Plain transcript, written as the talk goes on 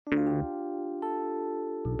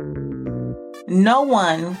No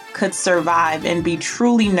one could survive and be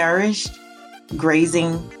truly nourished,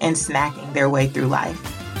 grazing and snacking their way through life.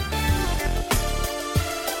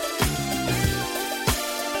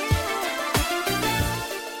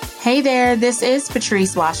 Hey there, this is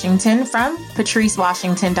Patrice Washington from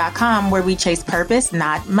patricewashington.com, where we chase purpose,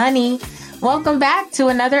 not money. Welcome back to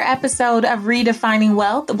another episode of Redefining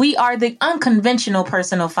Wealth. We are the unconventional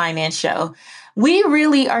personal finance show. We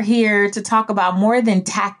really are here to talk about more than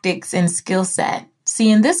tactics and skill set. See,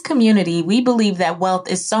 in this community, we believe that wealth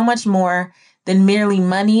is so much more than merely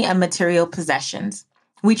money and material possessions.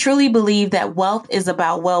 We truly believe that wealth is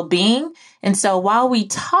about well-being. And so while we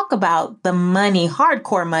talk about the money,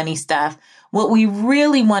 hardcore money stuff, what we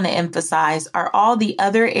really want to emphasize are all the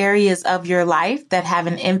other areas of your life that have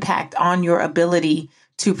an impact on your ability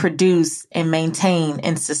to produce and maintain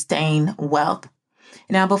and sustain wealth.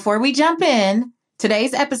 Now, before we jump in,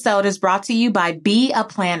 today's episode is brought to you by Be a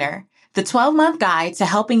Planner, the 12-month guide to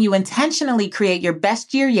helping you intentionally create your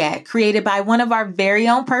best year yet, created by one of our very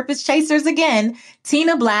own purpose chasers again,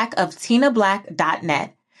 Tina Black of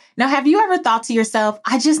tinablack.net. Now, have you ever thought to yourself,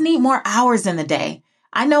 I just need more hours in the day?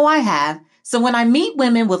 I know I have. So when I meet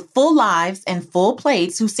women with full lives and full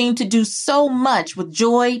plates who seem to do so much with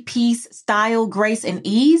joy, peace, style, grace, and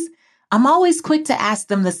ease, I'm always quick to ask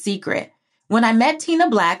them the secret. When I met Tina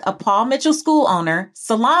Black, a Paul Mitchell school owner,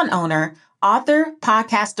 salon owner, author,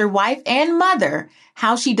 podcaster, wife, and mother,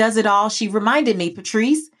 how she does it all, she reminded me,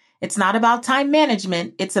 Patrice, it's not about time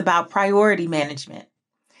management, it's about priority management.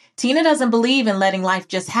 Tina doesn't believe in letting life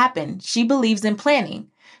just happen. She believes in planning.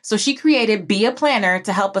 So she created Be a Planner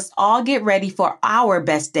to help us all get ready for our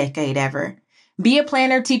best decade ever. Be a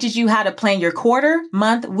Planner teaches you how to plan your quarter,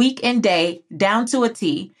 month, week, and day down to a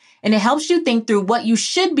T, and it helps you think through what you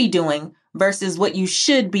should be doing versus what you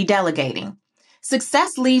should be delegating.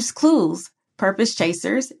 Success leaves clues, purpose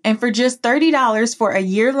chasers, and for just $30 for a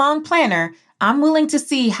year-long planner, I'm willing to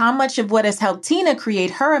see how much of what has helped Tina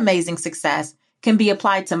create her amazing success can be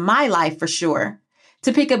applied to my life for sure.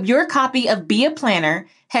 To pick up your copy of Be a Planner,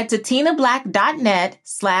 head to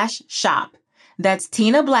tinablack.net/shop. That's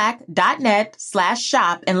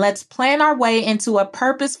tinablack.net/shop, and let's plan our way into a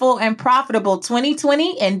purposeful and profitable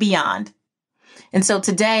 2020 and beyond. And so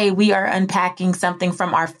today we are unpacking something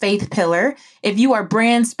from our faith pillar. If you are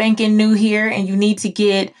brand spanking new here and you need to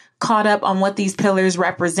get caught up on what these pillars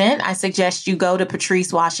represent, I suggest you go to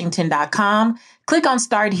patricewashington.com, click on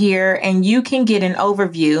Start Here, and you can get an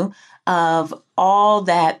overview of all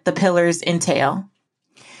that the pillars entail.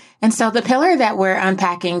 And so the pillar that we're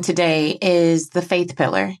unpacking today is the faith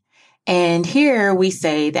pillar. And here we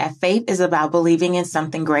say that faith is about believing in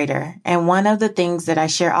something greater. And one of the things that I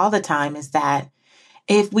share all the time is that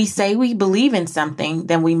if we say we believe in something,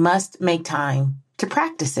 then we must make time to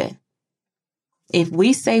practice it. If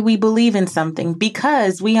we say we believe in something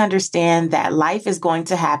because we understand that life is going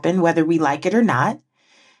to happen, whether we like it or not,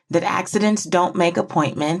 that accidents don't make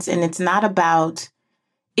appointments, and it's not about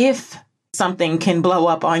if something can blow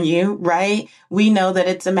up on you, right? We know that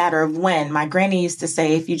it's a matter of when. My granny used to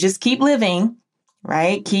say, if you just keep living,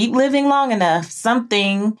 right? Keep living long enough,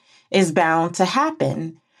 something is bound to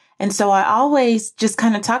happen. And so I always just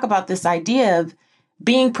kind of talk about this idea of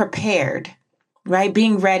being prepared, right?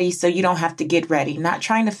 Being ready so you don't have to get ready, not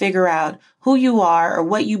trying to figure out who you are or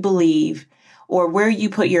what you believe or where you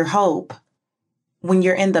put your hope when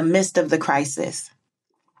you're in the midst of the crisis.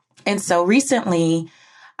 And so recently,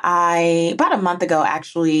 about a month ago,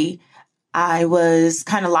 actually, I was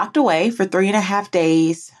kind of locked away for 3.5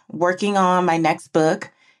 days working on my next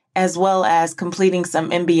book, as well as completing some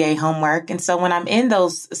MBA homework. And so when I'm in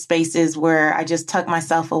those spaces where I just tuck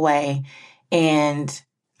myself away and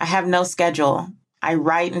I have no schedule, I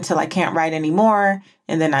write until I can't write anymore.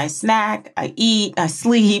 And then I snack, I eat, I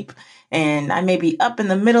sleep, and I may be up in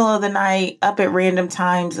the middle of the night, up at random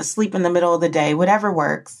times, asleep in the middle of the day, whatever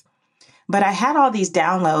works. But I had all these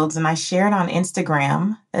downloads and I shared on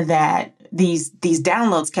Instagram that these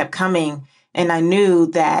downloads kept coming. And I knew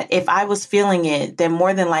that if I was feeling it, then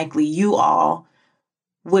more than likely you all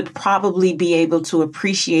would probably be able to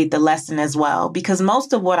appreciate the lesson as well. Because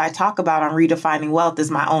most of what I talk about on Redefining Wealth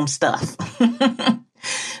is my own stuff.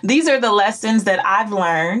 These are the lessons that I've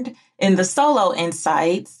learned in the solo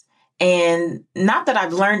insights. And not that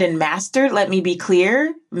I've learned and mastered, let me be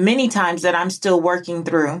clear, many times that I'm still working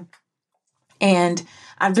through. And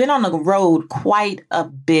I've been on the road quite a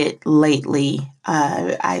bit lately.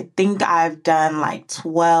 I think I've done like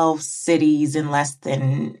 12 cities in less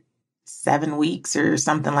than 7 weeks or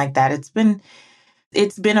something like that. It's been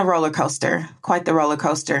a roller coaster, quite the roller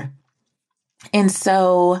coaster. And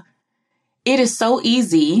so it is so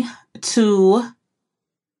easy to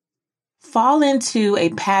fall into a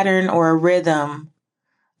pattern or a rhythm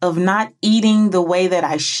of not eating the way that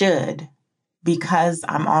I should because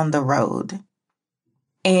I'm on the road.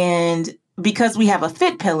 And because we have a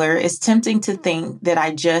fit pillar, it's tempting to think that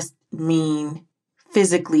I just mean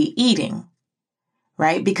physically eating,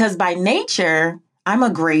 right? Because by nature, I'm a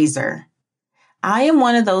grazer. I am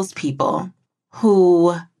one of those people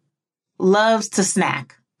who loves to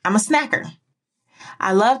snack. I'm a snacker.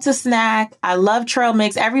 I love to snack. I love trail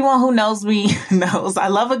mix. Everyone who knows me knows I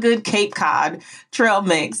love a good Cape Cod trail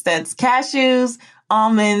mix. That's cashews,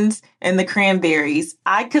 almonds, and the cranberries.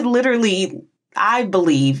 I could literally, I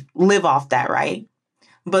believe, live off that, right?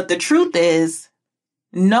 But the truth is,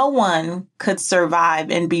 no one could survive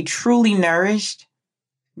and be truly nourished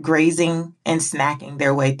grazing and snacking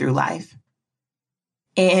their way through life.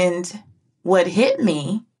 And what hit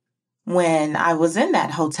me when I was in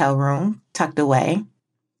that hotel room tucked away,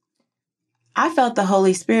 I felt the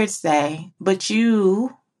Holy Spirit say, but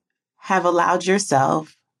you have allowed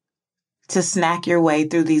yourself to snack your way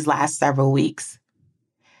through these last several weeks.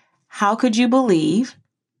 How could you believe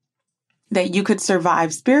that you could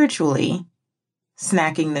survive spiritually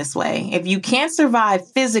snacking this way? If you can't survive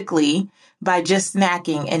physically by just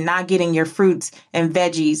snacking and not getting your fruits and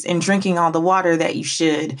veggies and drinking all the water that you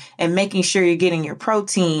should and making sure you're getting your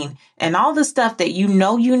protein and all the stuff that you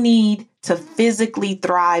know you need to physically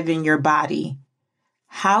thrive in your body,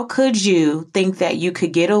 how could you think that you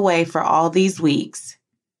could get away for all these weeks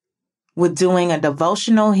with doing a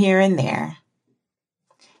devotional here and there?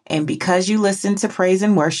 And because you listen to praise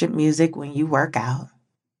and worship music when you work out,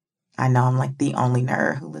 I know I'm like the only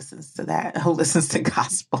nerd who listens to that, who listens to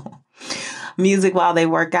gospel music while they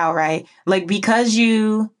work out, right? Like because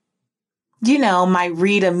you might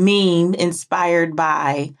read a meme inspired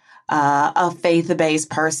by a faith-based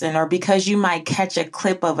person, or because you might catch a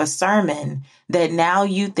clip of a sermon that now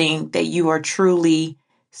you think that you are truly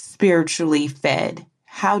spiritually fed.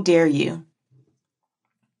 How dare you?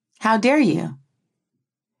 How dare you?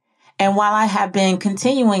 And while I have been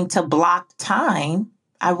continuing to block time,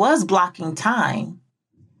 I was blocking time,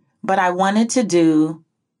 but I wanted to do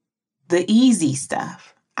the easy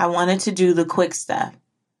stuff. I wanted to do the quick stuff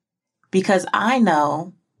because I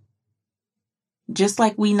know, just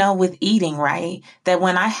like we know with eating, right, that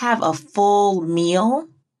when I have a full meal,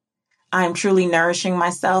 I'm truly nourishing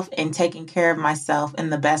myself and taking care of myself in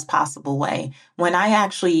the best possible way. When I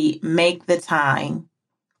actually make the time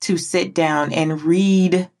to sit down and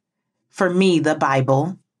read, for me, the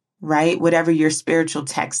Bible, right, whatever your spiritual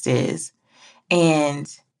text is,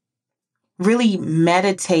 and really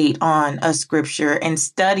meditate on a scripture and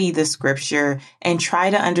study the scripture and try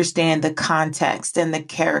to understand the context and the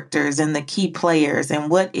characters and the key players and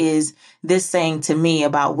what is this saying to me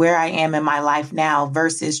about where I am in my life now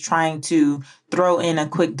versus trying to throw in a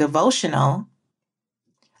quick devotional,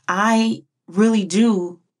 I really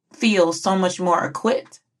do feel so much more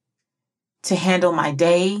equipped to handle my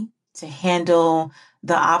day, to handle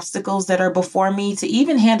the obstacles that are before me, to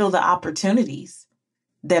even handle the opportunities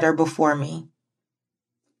that are before me,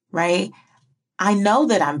 right? I know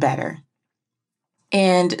that I'm better.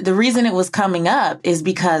 And the reason it was coming up is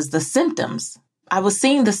because I was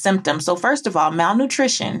seeing the symptoms. So first of all,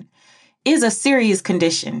 malnutrition is a serious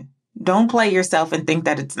condition. Don't play yourself and think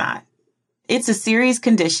that it's not. It's a serious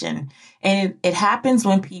condition. And it happens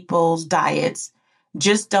when people's diets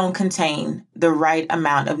just don't contain the right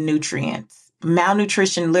amount of nutrients.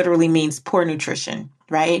 Malnutrition literally means poor nutrition,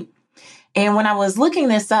 right? And when I was looking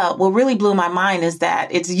this up, what really blew my mind is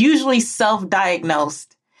that it's usually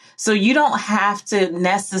self-diagnosed. So you don't have to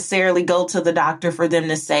necessarily go to the doctor for them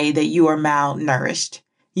to say that you are malnourished.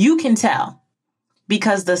 You can tell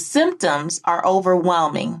because the symptoms are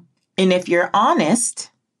overwhelming. And if you're honest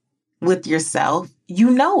with yourself,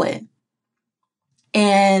 you know it.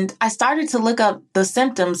 And I started to look up the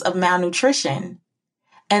symptoms of malnutrition.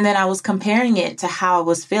 And then I was comparing it to how I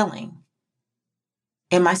was feeling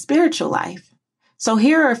in my spiritual life. So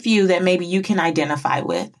here are a few that maybe you can identify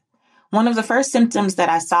with. One of the first symptoms that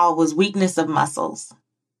I saw was weakness of muscles.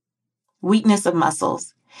 Weakness of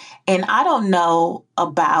muscles. And I don't know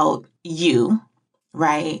about you,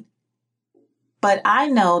 right? But I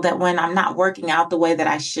know that when I'm not working out the way that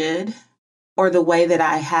I should, or the way that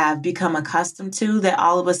I have become accustomed to, that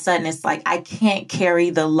all of a sudden it's like I can't carry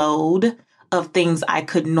the load of things I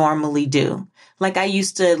could normally do. Like I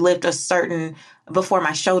used to lift before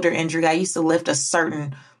my shoulder injury, I used to lift a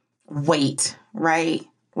certain weight, right?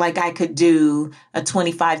 Like I could do a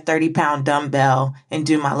 25, 30-pound dumbbell and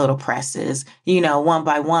do my little presses, one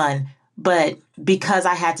by one. But because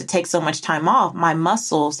I had to take so much time off, my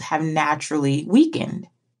muscles have naturally weakened.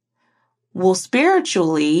 Well,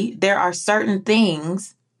 spiritually, there are certain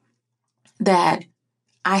things that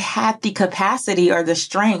I had the capacity or the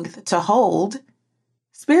strength to hold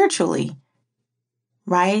spiritually,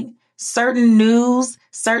 right? Certain news,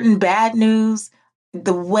 certain bad news,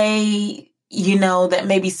 the way, that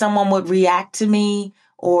maybe someone would react to me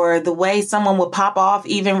or the way someone would pop off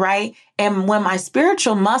even, right? And when my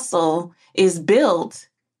spiritual muscle is built,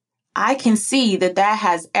 I can see that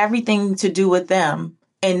has everything to do with them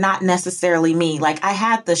and not necessarily me. Like I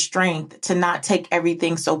had the strength to not take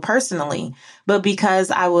everything so personally, but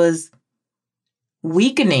because I was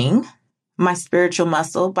weakening my spiritual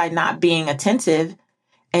muscle by not being attentive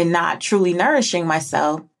and not truly nourishing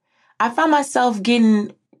myself, I found myself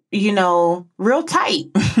getting, real tight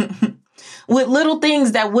with little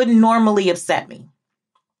things that wouldn't normally upset me.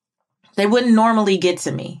 They wouldn't normally get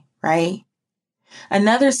to me, right?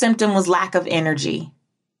 Another symptom was lack of energy.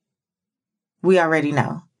 We already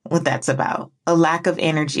know what that's about, a lack of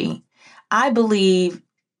energy. I believe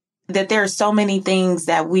that there are so many things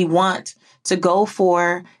that we want to go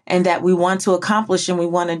for and that we want to accomplish and we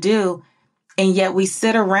want to do. And yet we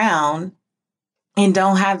sit around and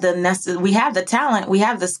don't have we have the talent, we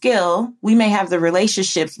have the skill, we may have the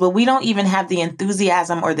relationships, but we don't even have the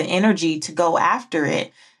enthusiasm or the energy to go after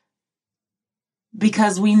it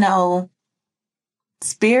because we know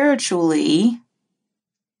spiritually,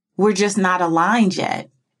 we're just not aligned yet.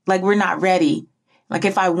 Like we're not ready. Like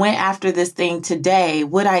if I went after this thing today,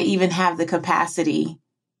 would I even have the capacity?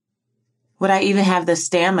 Would I even have the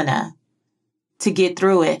stamina to get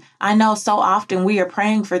through it? I know so often we are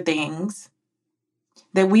praying for things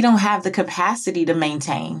that we don't have the capacity to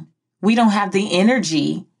maintain. We don't have the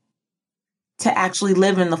energy to actually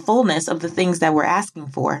live in the fullness of the things that we're asking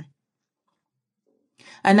for.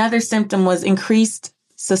 Another symptom was increased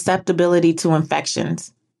susceptibility to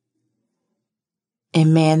infections.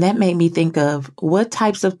 And man, that made me think of what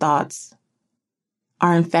types of thoughts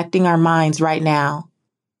are infecting our minds right now.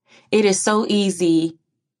 It is so easy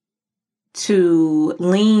to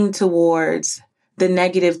lean towards the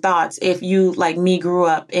negative thoughts if you, like me, grew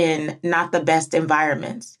up in not the best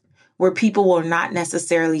environments where people were not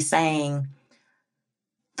necessarily saying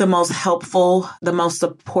the most helpful, the most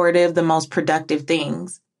supportive, the most productive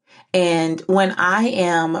things. And when I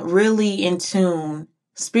am really in tune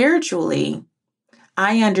spiritually,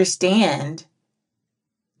 I understand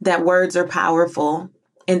that words are powerful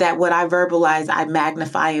and that what I verbalize, I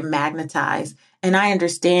magnify and magnetize. And I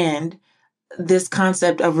understand this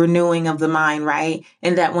concept of renewing of the mind, right?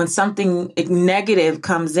 And that when something negative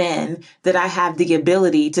comes in, that I have the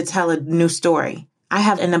ability to tell a new story. I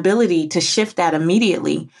have an ability to shift that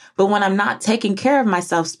immediately. But when I'm not taking care of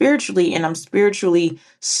myself spiritually and I'm spiritually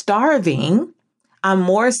starving, I'm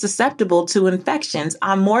more susceptible to infections.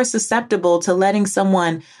 I'm more susceptible to letting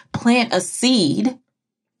someone plant a seed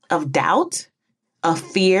of doubt, of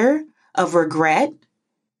fear, of regret.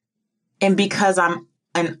 And because I'm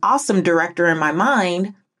an awesome director in my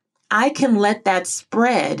mind, I can let that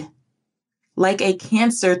spread like a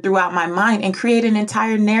cancer throughout my mind and create an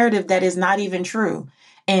entire narrative that is not even true.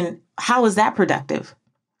 And how is that productive?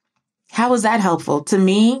 How is that helpful to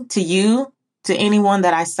me, to you, to anyone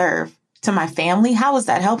that I serve, to my family? How is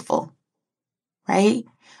that helpful? Right?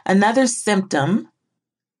 Another symptom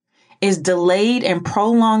is delayed and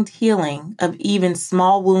prolonged healing of even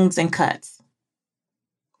small wounds and cuts.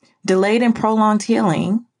 Delayed and prolonged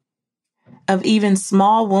healing of even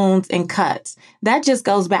small wounds and cuts. That just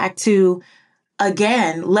goes back to,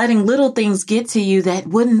 again, letting little things get to you that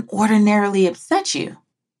wouldn't ordinarily upset you.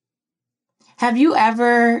 Have you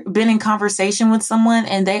ever been in conversation with someone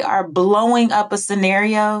and they are blowing up a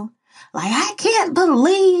scenario? Like, I can't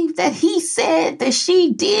believe that he said that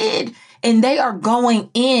she did. And they are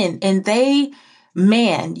going in and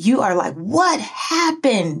you are like, what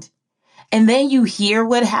happened? And then you hear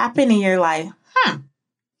what happened and you're like,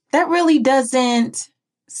 that really doesn't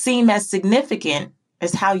seem as significant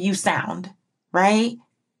as how you sound, right?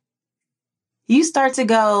 You start to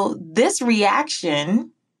go, this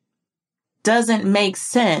reaction doesn't make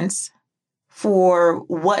sense for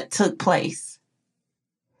what took place.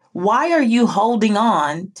 Why are you holding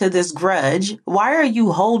on to this grudge? Why are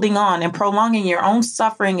you holding on and prolonging your own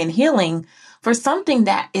suffering and healing for something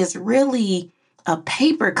that is really a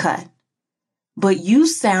paper cut? But you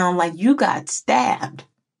sound like you got stabbed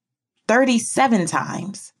 37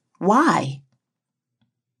 times. Why?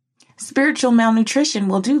 Spiritual malnutrition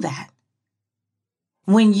will do that.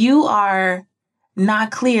 When you are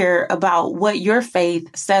not clear about what your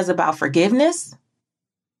faith says about forgiveness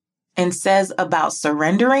and says about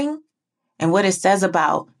surrendering and what it says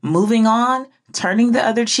about moving on, turning the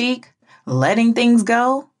other cheek, letting things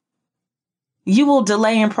go, You will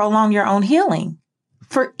delay and prolong your own healing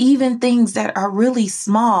for even things that are really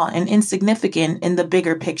small and insignificant in the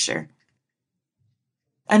bigger picture.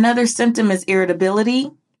 Another symptom is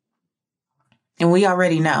irritability. And we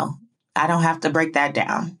already know. I don't have to break that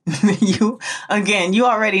down. You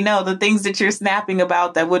already know the things that you're snapping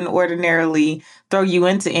about that wouldn't ordinarily throw you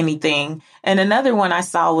into anything. And another one I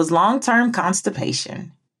saw was long-term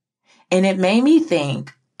constipation. And it made me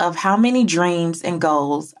think of how many dreams and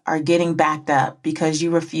goals are getting backed up because you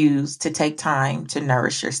refuse to take time to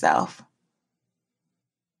nourish yourself.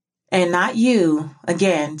 And not you,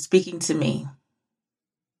 again, speaking to me.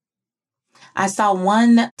 I saw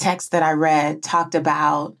one text that I read talked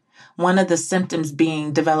about one of the symptoms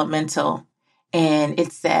being developmental, and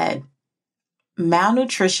it said,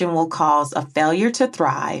 malnutrition will cause a failure to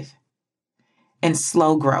thrive and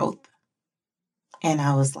slow growth. And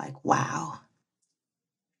I was like, wow.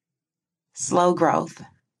 Slow growth.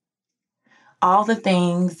 All the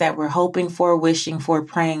things that we're hoping for, wishing for,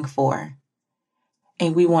 praying for.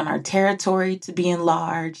 And we want our territory to be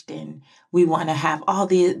enlarged, and we want to have all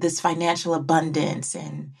this financial abundance,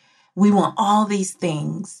 and we want all these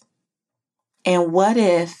things. And what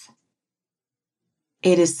if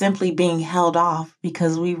it is simply being held off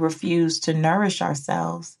because we refuse to nourish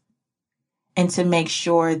ourselves and to make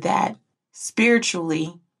sure that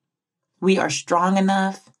spiritually we are strong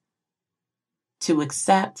enough to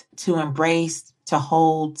accept, to embrace, to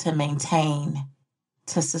hold, to maintain,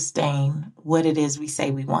 to sustain what it is we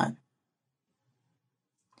say we want.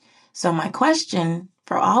 So my question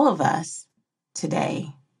for all of us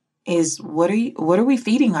today is, what are we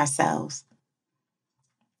feeding ourselves?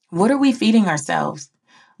 What are we feeding ourselves?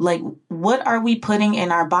 Like, what are we putting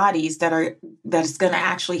in our bodies that's going to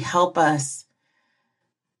actually help us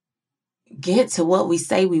get to what we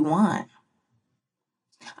say we want?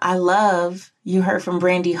 You heard from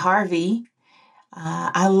Brandy Harvey.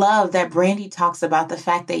 I love that Brandy talks about the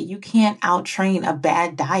fact that you can't outtrain a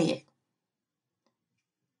bad diet.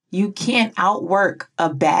 You can't outwork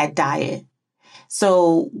a bad diet.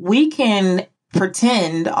 So we can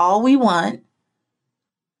pretend all we want,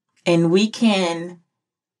 and we can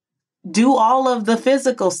do all of the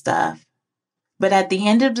physical stuff. But at the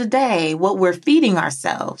end of the day, what we're feeding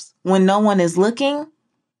ourselves when no one is looking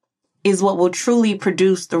is what will truly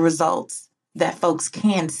produce the results that folks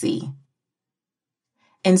can see.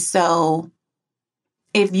 And so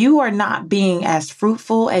if you are not being as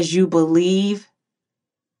fruitful as you believe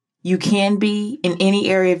you can be in any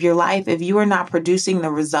area of your life, if you are not producing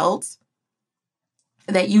the results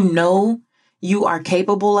that you know you are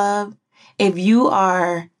capable of, if you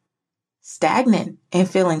are stagnant and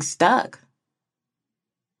feeling stuck,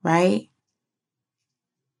 right?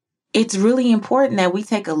 It's really important that we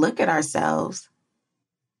take a look at ourselves.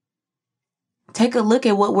 Take a look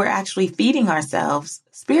at what we're actually feeding ourselves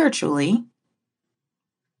spiritually,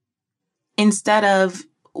 instead of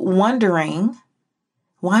wondering,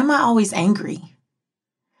 why am I always angry?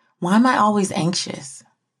 Why am I always anxious?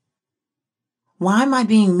 Why am I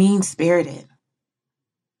being mean-spirited?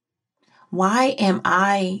 Why am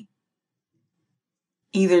I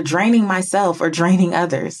either draining myself or draining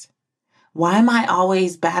others? Why am I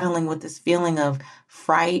always battling with this feeling of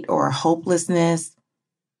fright or hopelessness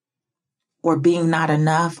or being not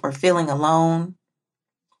enough or feeling alone?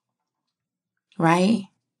 Right?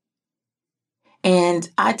 And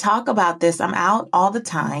I talk about this. I'm out all the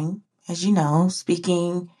time, as you know,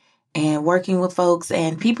 speaking and working with folks,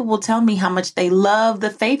 and people will tell me how much they love the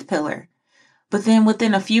faith pillar. But then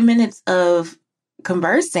within a few minutes of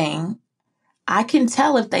conversing, I can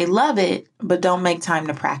tell if they love it, but don't make time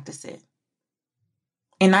to practice it.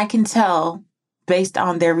 And I can tell based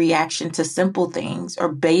on their reaction to simple things or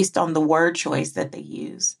based on the word choice that they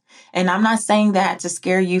use. And I'm not saying that to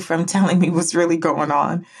scare you from telling me what's really going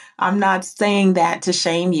on. I'm not saying that to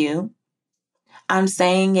shame you. I'm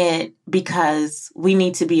saying it because we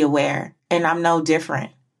need to be aware, and I'm no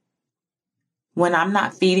different. When I'm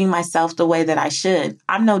not feeding myself the way that I should,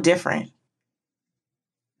 I'm no different.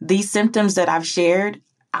 These symptoms that I've shared,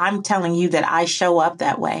 I'm telling you that I show up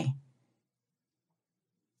that way.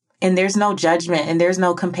 And there's no judgment and there's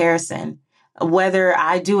no comparison. Whether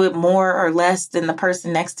I do it more or less than the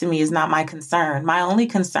person next to me is not my concern. My only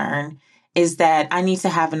concern is that I need to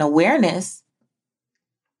have an awareness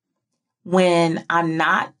when I'm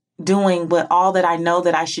not doing all that I know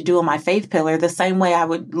that I should do in my faith pillar, the same way I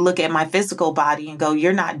would look at my physical body and go,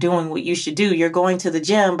 you're not doing what you should do. You're going to the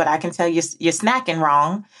gym, but I can tell you're snacking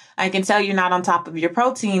wrong. I can tell you're not on top of your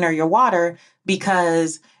protein or your water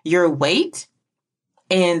because your weight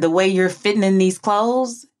and the way you're fitting in these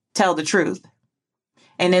clothes tell the truth.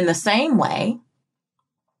 And in the same way,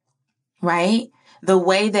 right? The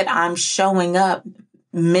way that I'm showing up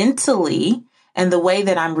mentally and the way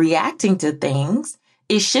that I'm reacting to things,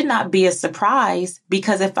 it should not be a surprise,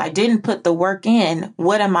 because if I didn't put the work in,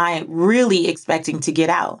 what am I really expecting to get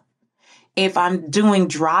out? If I'm doing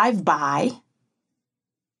drive-by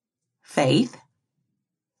faith,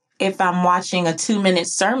 if I'm watching a 2-minute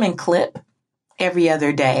sermon clip every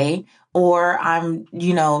other day, or I'm,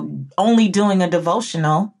 only doing a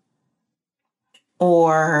devotional,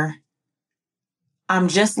 or I'm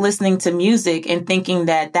just listening to music and thinking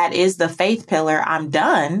that that is the faith pillar, I'm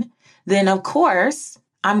done, then of course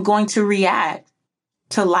I'm going to react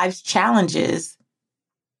to life's challenges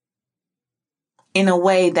in a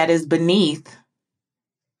way that is beneath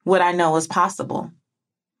what I know is possible.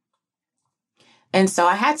 And so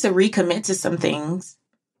I had to recommit to some things.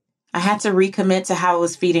 I had to recommit to how I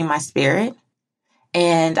was feeding my spirit.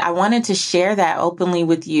 And I wanted to share that openly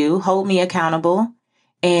with you, hold me accountable,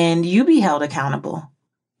 and you be held accountable.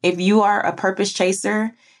 If you are a purpose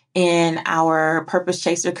chaser in our Purpose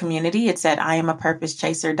Chaser community, it's at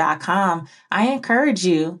IamAPurposeChaser.com. I encourage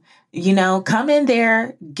you, come in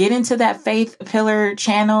there, get into that faith pillar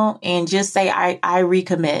channel and just say, I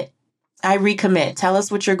recommit. I recommit. Tell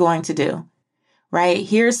us what you're going to do, right?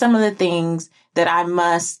 Here's some of the things that I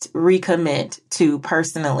must recommit to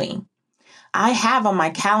personally. I have on my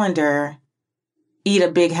calendar, eat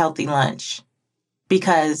a big healthy lunch,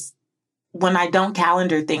 because when I don't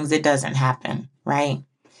calendar things, it doesn't happen, right?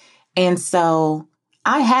 And so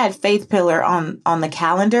I had faith pillar on the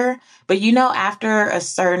calendar, but after a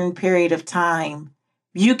certain period of time,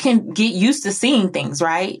 you can get used to seeing things,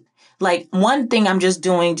 right? Like one thing I'm just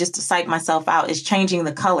doing just to psych myself out is changing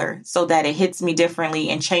the color so that it hits me differently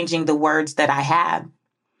and changing the words that I have.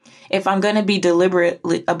 If I'm going to be deliberate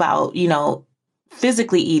about,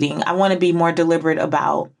 physically eating, I want to be more deliberate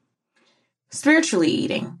about spiritually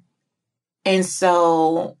eating. And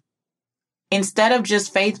so instead of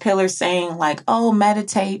just faith pillars saying like, oh,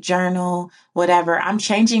 meditate, journal, whatever, I'm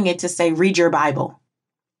changing it to say, read your Bible.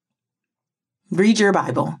 Read your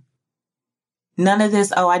Bible. None of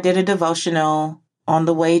this, oh, I did a devotional on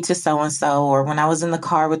the way to so-and-so, or when I was in the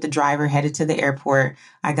car with the driver headed to the airport,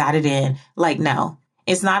 I got it in. Like, no,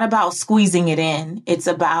 it's not about squeezing it in. It's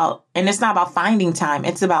not about finding time.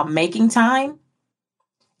 It's about making time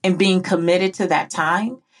and being committed to that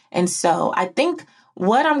time. And so I think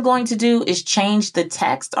what I'm going to do is change the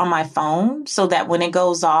text on my phone so that when it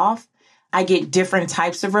goes off, I get different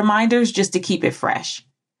types of reminders just to keep it fresh.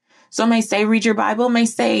 So it may say, read your Bible, it may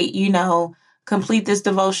say, complete this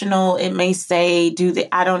devotional. It may say,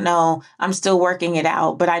 I don't know. I'm still working it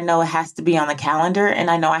out, but I know it has to be on the calendar and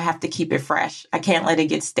I know I have to keep it fresh. I can't let it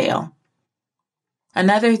get stale.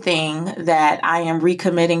 Another thing that I am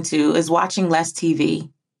recommitting to is watching less TV,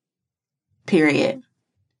 period.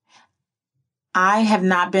 I have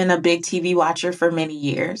not been a big TV watcher for many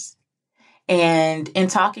years. And in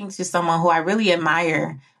talking to someone who I really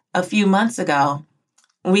admire a few months ago,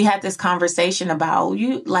 we had this conversation about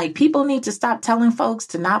people need to stop telling folks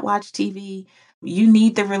to not watch TV. You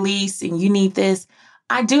need the release and you need this.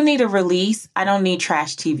 I do need a release. I don't need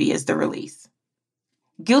trash TV as the release.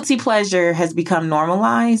 Guilty pleasure has become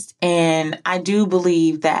normalized. And I do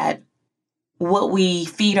believe that what we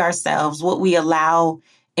feed ourselves, what we allow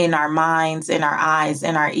in our minds, in our eyes,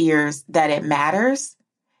 in our ears, that it matters.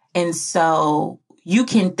 And so you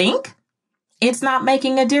can think it's not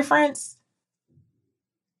making a difference,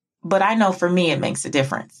 but I know for me, it makes a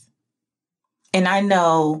difference. And I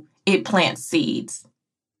know it plants seeds,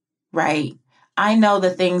 right? I know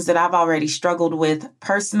the things that I've already struggled with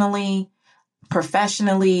personally,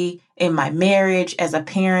 professionally, in my marriage, as a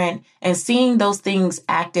parent, and seeing those things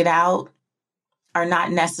acted out are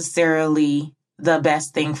not necessarily the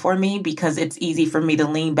best thing for me, because it's easy for me to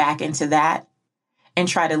lean back into that and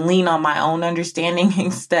try to lean on my own understanding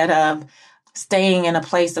instead of staying in a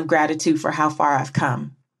place of gratitude for how far I've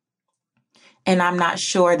come. And I'm not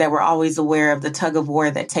sure that we're always aware of the tug of war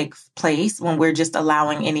that takes place when we're just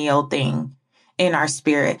allowing any old thing in our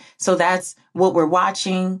spirit. So that's what we're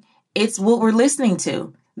watching. It's what we're listening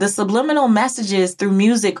to. The subliminal messages through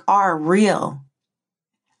music are real.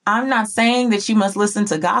 I'm not saying that you must listen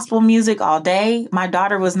to gospel music all day. My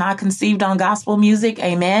daughter was not conceived on gospel music.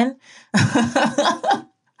 Amen.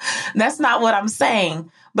 That's not what I'm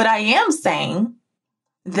saying. But I am saying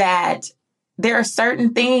that there are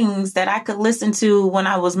certain things that I could listen to when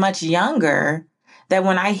I was much younger that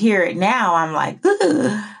when I hear it now, I'm like,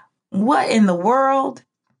 what in the world?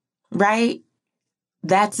 Right?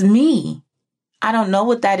 That's me. I don't know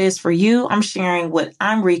what that is for you. I'm sharing what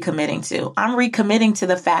I'm recommitting to. I'm recommitting to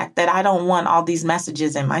the fact that I don't want all these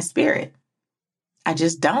messages in my spirit. I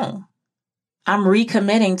just don't. I'm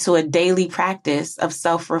recommitting to a daily practice of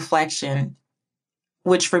self-reflection,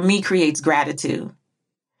 which for me creates gratitude.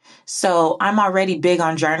 So I'm already big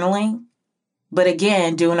on journaling. But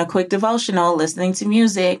again, doing a quick devotional, listening to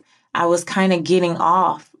music, I was kind of getting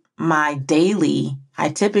off my daily. I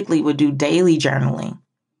typically would do daily journaling.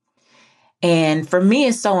 And for me,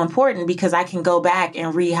 it's so important because I can go back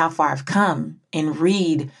and read how far I've come and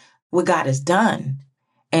read what God has done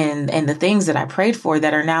and the things that I prayed for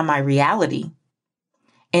that are now my reality.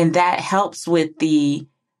 And that helps with the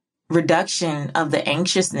reduction of the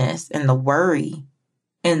anxiousness and the worry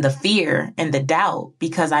and the fear and the doubt,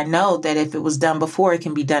 because I know that if it was done before, it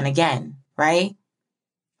can be done again, right?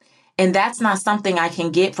 And that's not something I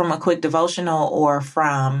can get from a quick devotional or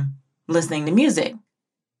from listening to music.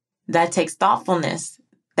 That takes thoughtfulness.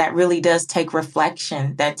 That really does take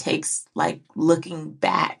reflection. That takes like looking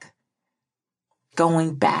back,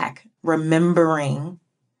 going back, remembering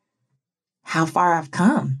how far I've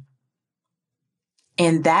come.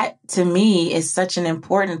 And that to me is such an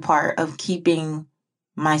important part of keeping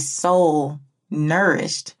my soul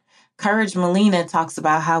nourished. Courage Molina talks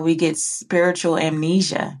about how we get spiritual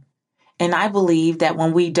amnesia. And I believe that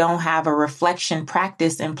when we don't have a reflection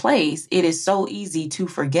practice in place, it is so easy to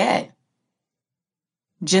forget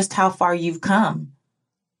just how far you've come,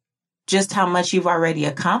 just how much you've already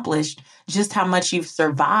accomplished, just how much you've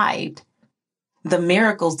survived, the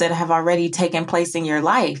miracles that have already taken place in your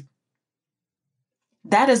life.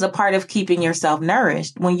 That is a part of keeping yourself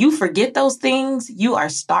nourished. When you forget those things, you are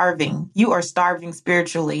starving. You are starving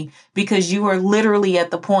spiritually because you are literally at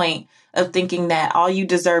the point of thinking that all you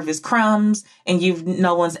deserve is crumbs and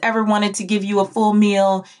no one's ever wanted to give you a full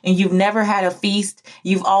meal and you've never had a feast.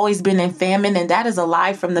 You've always been in famine, and that is a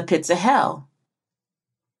lie from the pits of hell.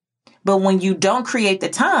 But when you don't create the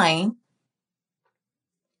time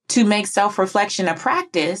to make self-reflection a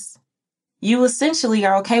practice, you essentially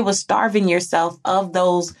are okay with starving yourself of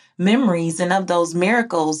those memories and of those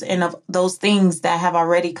miracles and of those things that have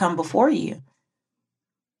already come before you.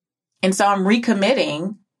 And so I'm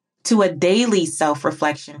recommitting to a daily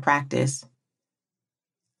self-reflection practice.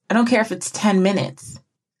 I don't care if it's 10 minutes,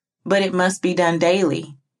 but it must be done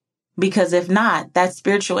daily. Because if not, that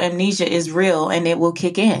spiritual amnesia is real and it will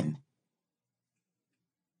kick in.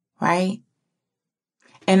 Right?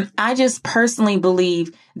 And I just personally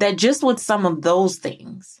believe that just with some of those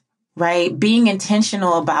things, right? Being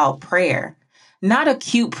intentional about prayer, not a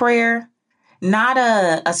cute prayer, not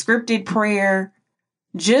a scripted prayer,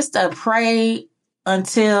 just a pray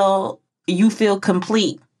until you feel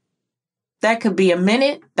complete. That could be a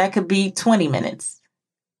minute. That could be 20 minutes.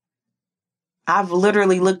 I've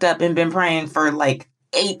literally looked up and been praying for like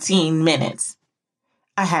 18 minutes.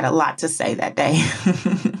 I had a lot to say that day.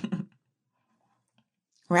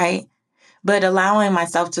 Right? But allowing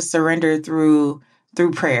myself to surrender through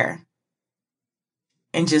prayer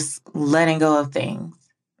and just letting go of things.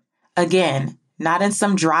 Again, not in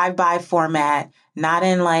some drive-by format, not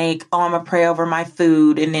in like, oh, I'm going to pray over my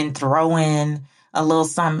food and then throw in a little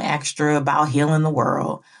something extra about healing the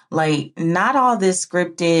world. Like, not all this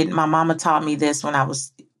scripted. My mama taught me this when I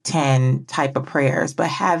was 10 type of prayers, but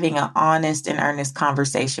having an honest and earnest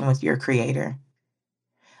conversation with your creator.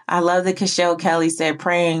 I love that Cashel Kelly said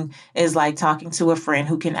praying is like talking to a friend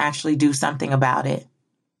who can actually do something about it.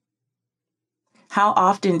 How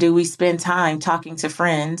often do we spend time talking to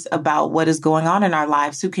friends about what is going on in our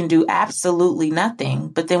lives who can do absolutely nothing,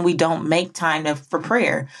 but then we don't make time for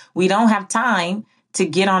prayer? We don't have time to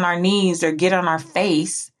get on our knees or get on our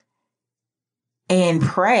face and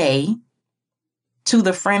pray to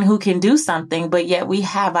the friend who can do something, but yet we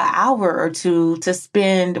have an hour or two to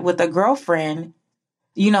spend with a girlfriend,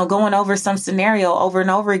 going over some scenario over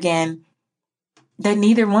and over again that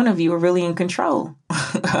neither one of you are really in control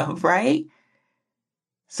of, right?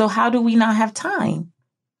 So how do we not have time?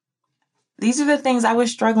 These are the things I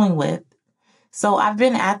was struggling with. So I've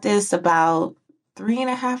been at this about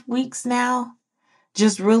 3.5 weeks now,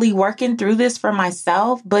 just really working through this for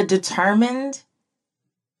myself, but determined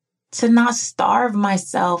to not starve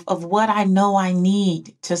myself of what I know I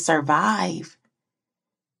need to survive.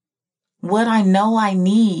 What I know I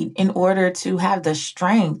need in order to have the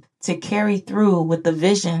strength to carry through with the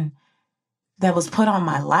vision that was put on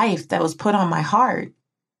my life, that was put on my heart.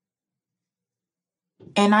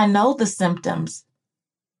 And I know the symptoms.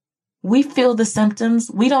 We feel the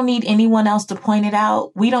symptoms. We don't need anyone else to point it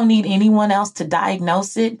out. We don't need anyone else to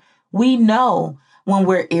diagnose it. We know when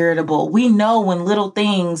we're irritable. We know when little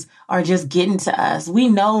things are just getting to us. We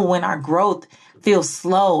know when our growth feels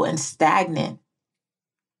slow and stagnant.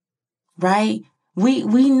 Right?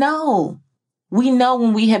 We know. We know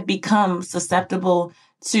when we have become susceptible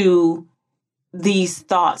to these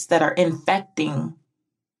thoughts that are infecting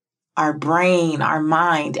our brain, our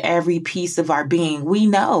mind, every piece of our being. We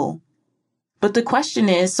know. But the question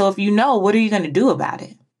is, so if you know, what are you going to do about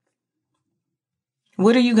it?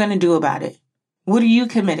 What are you going to do about it? What are you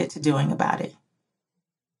committed to doing about it?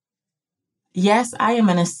 Yes, I am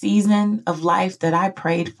in a season of life that I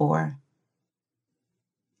prayed for.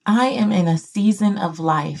 I am in a season of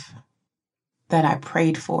life that I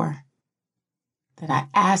prayed for, that I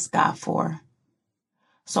asked God for.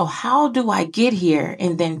 So how do I get here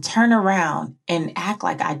and then turn around and act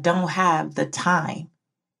like I don't have the time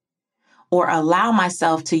or allow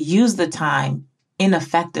myself to use the time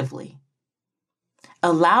ineffectively?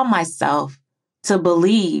 Allow myself to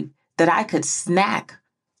believe that I could snack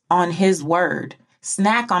on His word,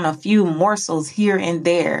 snack on a few morsels here and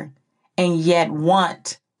there, and yet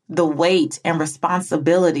want the weight and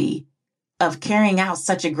responsibility of carrying out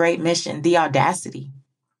such a great mission, the audacity.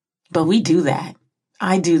 But we do that.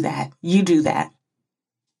 I do that. You do that.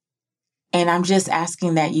 And I'm just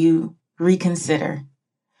asking that you reconsider.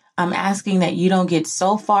 I'm asking that you don't get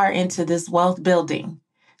so far into this wealth building,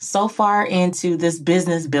 so far into this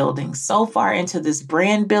business building, so far into this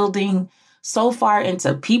brand building, so far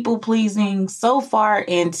into people pleasing, so far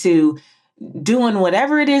into doing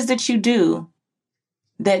whatever it is that you do,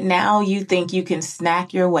 that now you think you can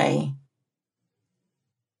snack your way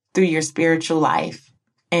through your spiritual life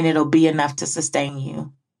and it'll be enough to sustain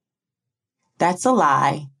you. That's a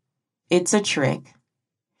lie. It's a trick.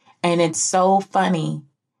 And it's so funny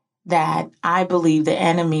that I believe the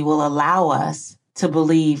enemy will allow us to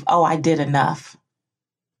believe, oh, I did enough.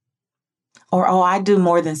 Or, oh, I do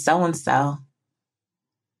more than so-and-so.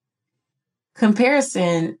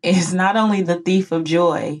 Comparison is not only the thief of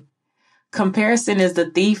joy, comparison is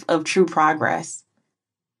the thief of true progress.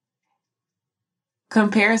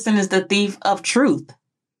 Comparison is the thief of truth.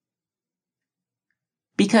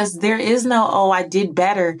 Because there is no, oh, I did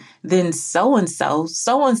better than so-and-so.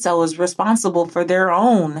 So-and-so is responsible for their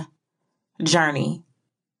own journey,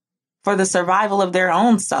 for the survival of their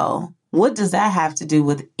own soul. What does that have to do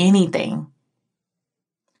with anything?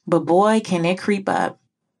 But boy, can it creep up.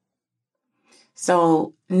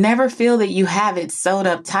 So never feel that you have it sewed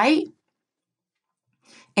up tight.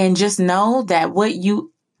 And just know that what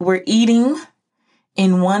you were eating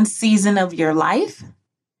in one season of your life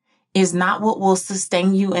is not what will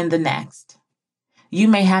sustain you in the next. You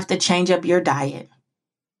may have to change up your diet.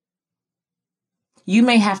 You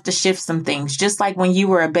may have to shift some things. Just like when you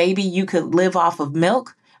were a baby, you could live off of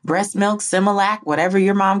milk, breast milk, Similac, whatever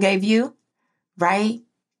your mom gave you, right?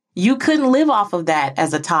 You couldn't live off of that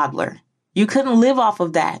as a toddler. You couldn't live off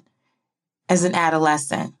of that as an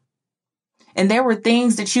adolescent. And there were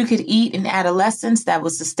things that you could eat in adolescence that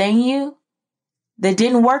would sustain you that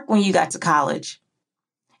didn't work when you got to college.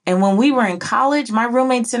 And when we were in college, my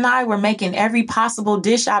roommates and I were making every possible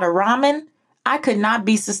dish out of ramen. I could not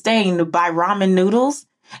be sustained by ramen noodles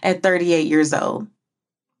at 38 years old.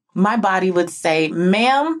 My body would say,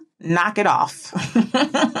 ma'am, knock it off.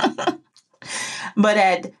 But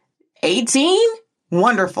at 18,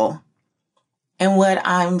 wonderful. And what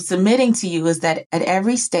I'm submitting to you is that at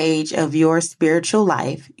every stage of your spiritual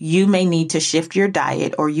life, you may need to shift your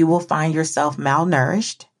diet or you will find yourself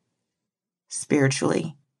malnourished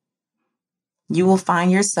spiritually. You will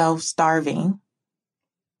find yourself starving,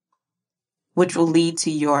 which will lead to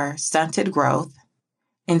your stunted growth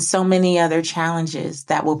and so many other challenges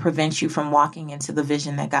that will prevent you from walking into the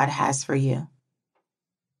vision that God has for you.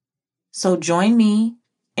 So join me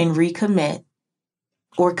and recommit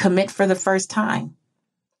or commit for the first time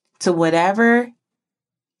to whatever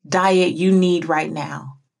diet you need right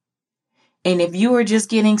now. And if you are just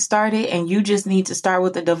getting started and you just need to start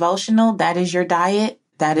with a devotional, that is your diet,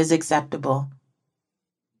 that is acceptable.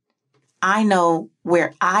 I know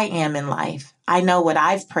where I am in life. I know what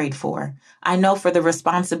I've prayed for. I know for the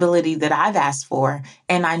responsibility that I've asked for.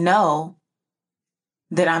 And I know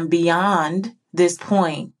that I'm beyond this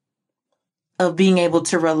point of being able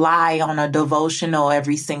to rely on a devotional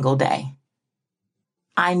every single day.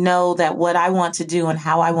 I know that what I want to do and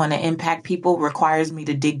how I want to impact people requires me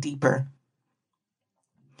to dig deeper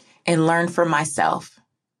and learn for myself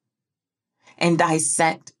and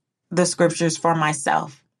dissect the scriptures for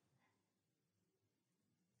myself.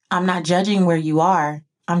 I'm not judging where you are.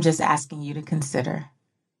 I'm just asking you to consider,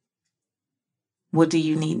 what do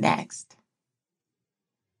you need next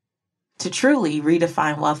to truly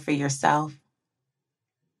redefine wealth for yourself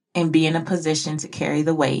and be in a position to carry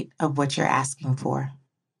the weight of what you're asking for?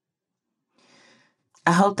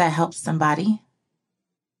 I hope that helps somebody.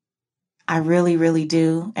 I really, really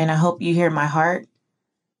do. And I hope you hear my heart.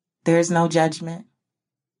 There's no judgment.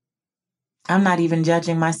 I'm not even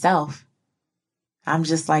judging myself. I'm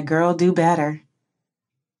just like, girl, do better.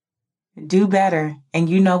 Do better. And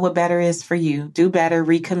you know what better is for you. Do better,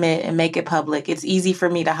 recommit, and make it public. It's easy for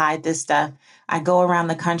me to hide this stuff. I go around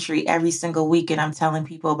the country every single week and I'm telling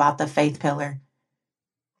people about the faith pillar.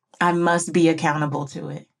 I must be accountable to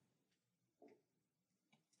it.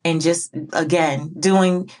 And just, again,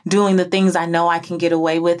 doing the things I know I can get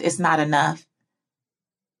away with, it's not enough.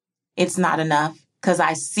 It's not enough because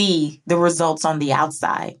I see the results on the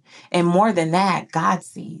outside. And more than that, God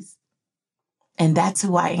sees. And that's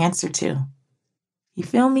who I answer to. You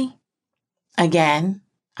feel me? Again,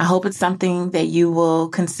 I hope it's something that you will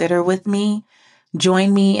consider with me.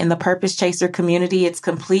 Join me in the Purpose Chaser community. It's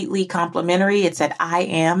completely complimentary. It's at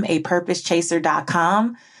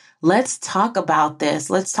IamAPurposeChaser.com. Let's talk about this.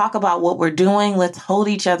 Let's talk about what we're doing. Let's hold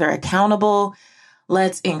each other accountable.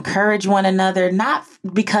 Let's encourage one another, not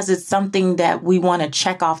because it's something that we want to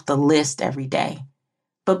check off the list every day,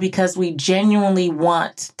 but because we genuinely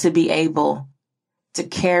want to be able to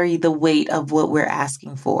carry the weight of what we're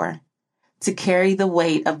asking for, to carry the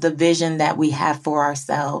weight of the vision that we have for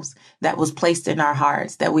ourselves, that was placed in our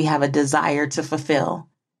hearts, that we have a desire to fulfill.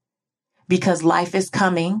 Because life is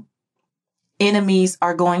coming. Enemies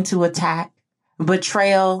are going to attack.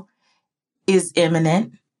 Betrayal is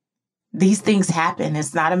imminent. These things happen.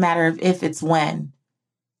 It's not a matter of if, it's when.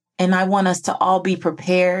 And I want us to all be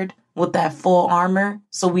prepared with that full armor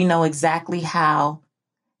so we know exactly how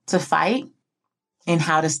to fight and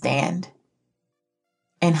how to stand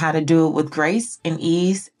and how to do it with grace and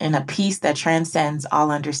ease and a peace that transcends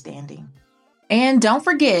all understanding. And don't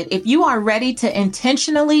forget, if you are ready to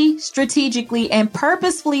intentionally, strategically, and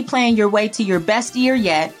purposefully plan your way to your best year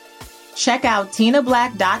yet, check out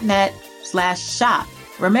tinablack.net/shop.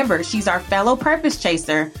 Remember, she's our fellow purpose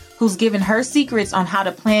chaser who's given her secrets on how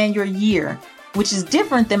to plan your year, which is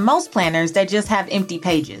different than most planners that just have empty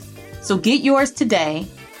pages. So get yours today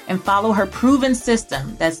and follow her proven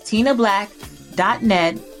system. That's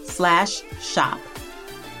tinablack.net/shop.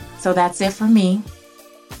 So that's it for me.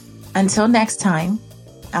 Until next time,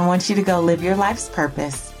 I want you to go live your life's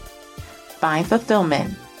purpose, find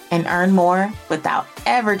fulfillment, and earn more without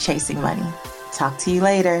ever chasing money. Talk to you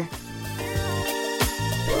later.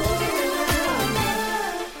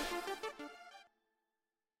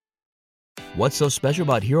 What's so special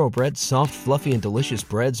about Hero Bread's soft, fluffy, and delicious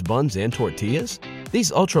breads, buns, and tortillas?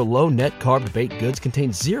 These ultra-low net-carb baked goods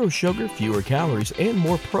contain zero sugar, fewer calories, and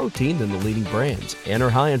more protein than the leading brands, and are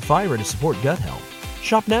high in fiber to support gut health.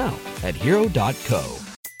 Shop now at Hero.co.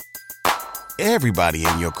 Everybody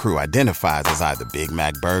in your crew identifies as either Big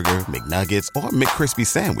Mac Burger, McNuggets, or McCrispy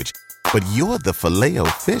Sandwich. But you're the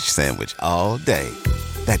Filet-O-Fish Sandwich all day.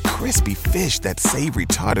 That crispy fish, that savory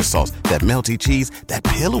tartar sauce, that melty cheese, that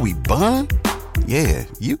pillowy bun. Yeah,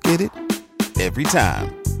 you get it. Every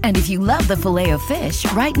time. And if you love the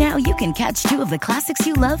Filet-O-Fish, right now you can catch two of the classics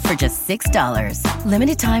you love for just $6.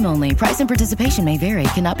 Limited time only. Price and participation may vary.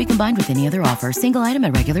 Cannot be combined with any other offer. Single item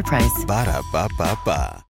at regular price. Ba-da-ba-ba-ba.